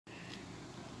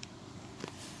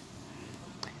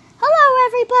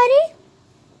everybody.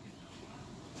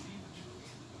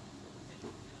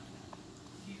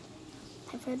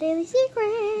 Time for a daily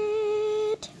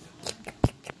secret.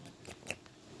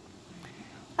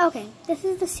 Okay, this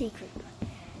is the secret.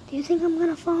 Do you think I'm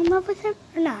gonna fall in love with him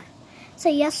or not?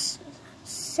 Say yes,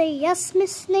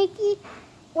 Miss Snakey,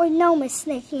 or no, Miss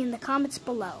Snakey, in the comments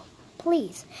below.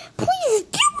 Please, please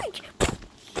do it.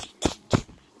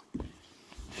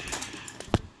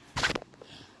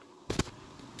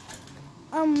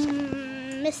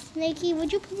 Miss Snakey,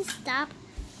 would you please stop?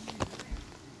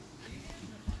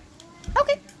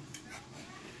 Okay.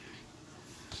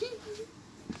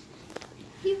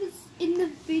 He was in the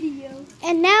video.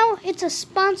 And now it's a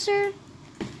sponsor.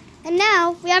 And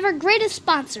now we have our greatest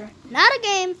sponsor. Not a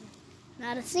game.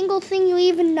 Not a single thing you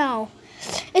even know.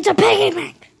 It's a piggy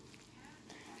bank.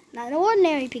 Not an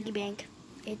ordinary piggy bank.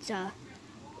 It's an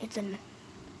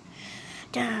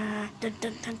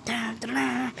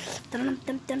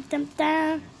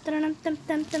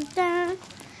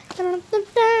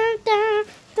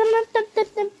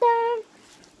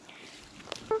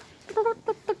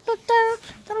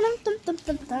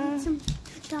some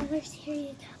dollars. Here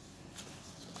you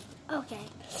go. Okay,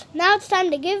 now it's time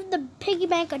to give the piggy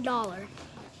bank $1.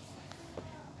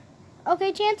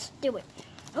 Okay, Chance, do it.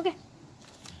 Okay.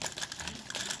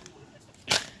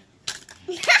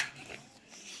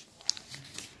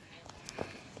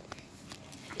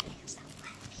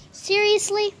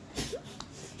 Seriously?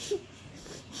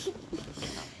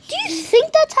 Do you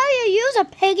think that's how you use a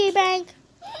piggy bank?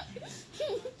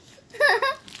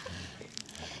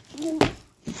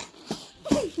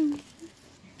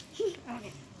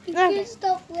 Okay.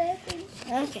 Stop laughing.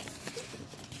 Okay.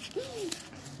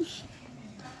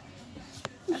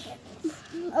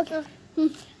 Okay.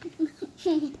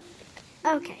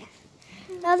 Okay.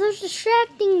 Now those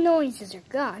distracting noises are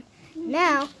gone.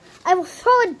 Now I will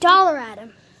throw $1 at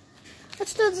him.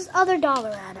 Let's throw this other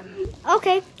 $1 at him.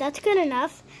 Okay, that's good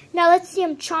enough. Now let's see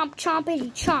him chomp,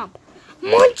 chompity, chomp.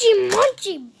 Munchy,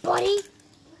 munchy, buddy.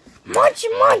 Munch,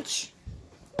 munch.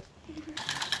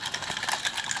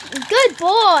 Good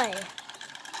boy.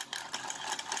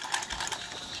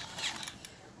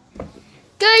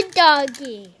 Good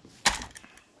doggy.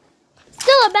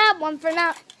 Still a bad one for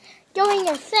not doing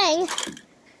your thing.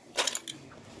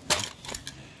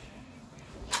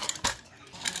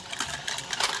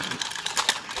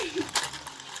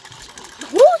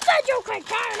 Who said you could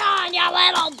turn on, you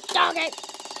little doggy?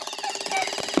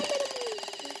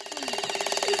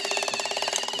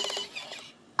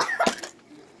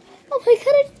 Oh my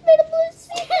god, I just made a blue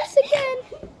seahorse again.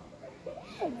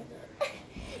 Oh my god.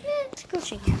 It's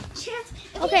glitching.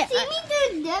 Okay. You see me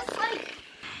doing this, like...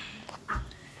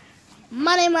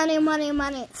 Money, money, money,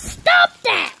 money. Stop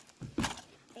that!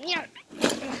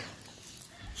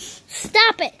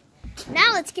 Stop it.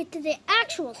 Now let's get to the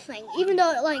actual thing, even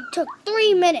though it like took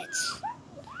 3 minutes.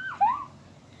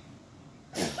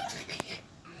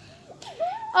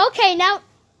 Okay, now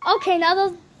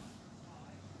those...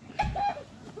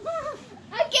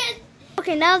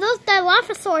 Okay, now those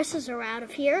Dilophosauruses are out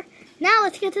of here. Now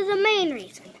let's get to the main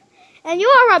reason. And you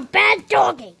are a bad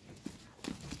doggy.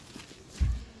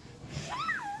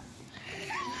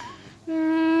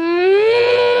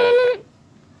 Do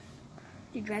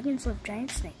dragons love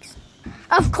giant snakes?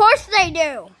 Of course they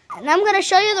do. And I'm going to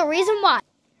show you the reason why.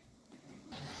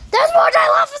 There's more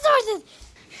Dilophosauruses!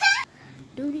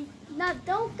 Duty. Now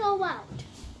don't go out.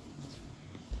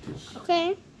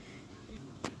 Okay?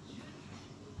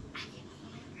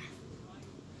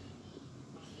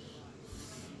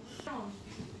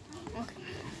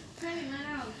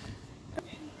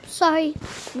 Sorry,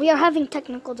 we are having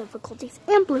technical difficulties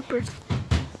and bloopers.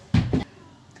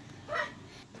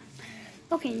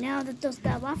 Okay, now that those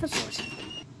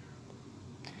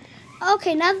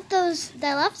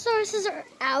Dilophosauruses are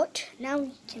out, now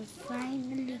we can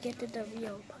finally get to the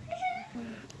real part.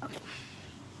 Okay.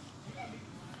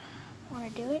 Wanna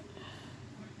do it?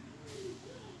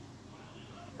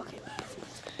 Okay.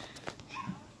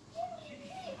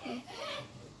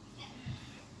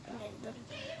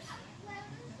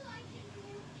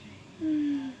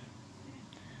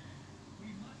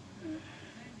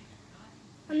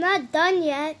 I'm not done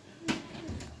yet.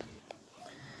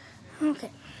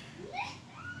 Okay.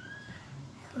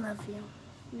 I love you.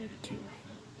 Me too.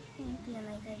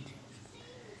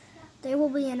 There will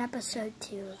be an episode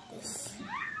 2 of this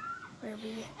where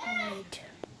we meet.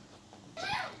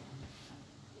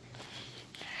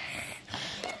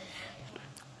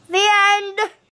 The end.